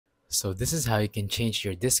So this is how you can change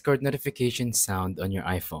your Discord notification sound on your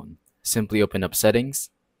iPhone. Simply open up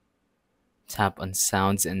settings, tap on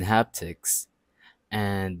sounds and haptics,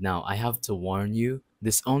 and now I have to warn you,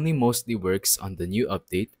 this only mostly works on the new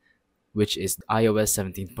update, which is iOS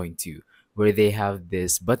 17.2, where they have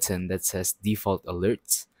this button that says default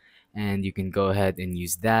alerts, and you can go ahead and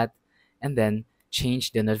use that and then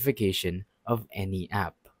change the notification of any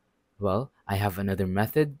app. Well, I have another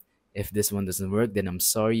method. If this one doesn't work, then I'm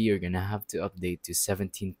sorry, you're gonna have to update to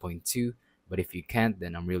 17.2, but if you can't,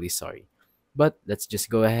 then I'm really sorry. But let's just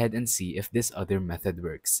go ahead and see if this other method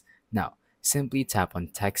works. Now, simply tap on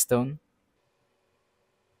text tone,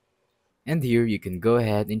 and here you can go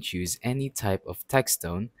ahead and choose any type of text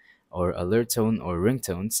tone or alert tone or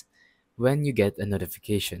ringtones when you get a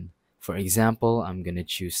notification. For example, I'm gonna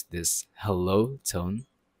choose this hello tone,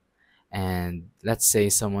 and let's say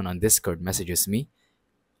someone on Discord messages me,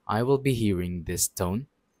 I will be hearing this tone,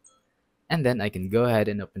 and then I can go ahead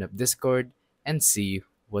and open up Discord and see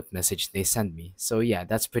what message they send me. So yeah,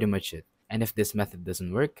 that's pretty much it. And if this method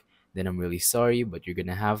doesn't work, then I'm really sorry, but you're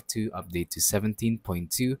gonna have to update to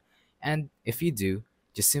 17.2. And if you do,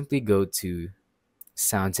 just simply go to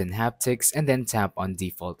sounds and haptics and then tap on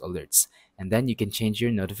default alerts. And then you can change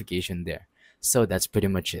your notification there. So that's pretty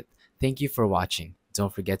much it. Thank you for watching.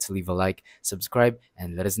 Don't forget to leave a like, subscribe,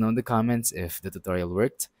 and let us know in the comments if the tutorial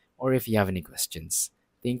worked or if you have any questions.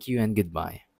 Thank you and goodbye.